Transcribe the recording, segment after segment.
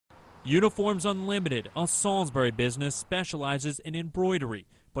Uniforms Unlimited, a Salisbury business, specializes in embroidery.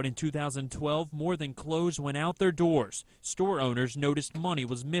 But in 2012, more than clothes went out their doors. Store owners noticed money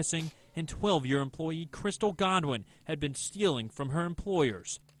was missing, and 12-year employee Crystal Godwin had been stealing from her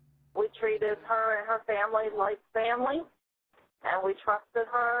employers. We treated her and her family like family, and we trusted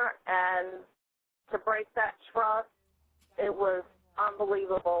her, and to break that trust, it was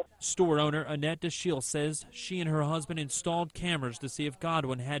unbelievable. Store owner Annette DeShiel says she and her husband installed cameras to see if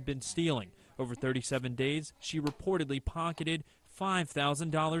Godwin had been stealing. Over 37 days, she reportedly pocketed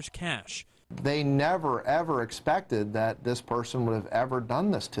 $5,000 cash. They never, ever expected that this person would have ever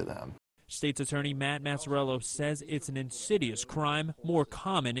done this to them. State's Attorney Matt Mazzarello says it's an insidious crime, more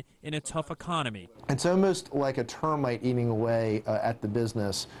common in a tough economy. It's almost like a termite eating away at the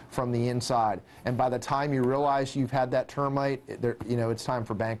business from the inside. And by the time you realize you've had that termite, it's time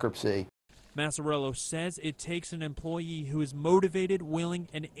for bankruptcy. Mazzarello says it takes an employee who is motivated, willing,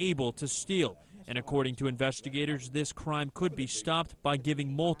 and able to steal. And according to investigators, this crime could be stopped by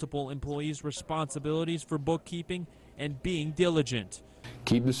giving multiple employees responsibilities for bookkeeping and being diligent.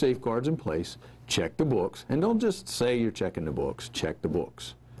 Keep the safeguards in place, check the books, and don't just say you're checking the books, check the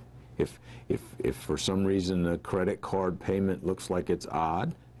books. If for some reason the credit card payment looks like it's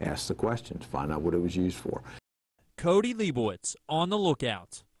odd, ask the questions, find out what it was used for. Cody Leibowitz on the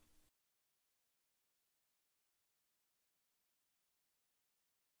lookout.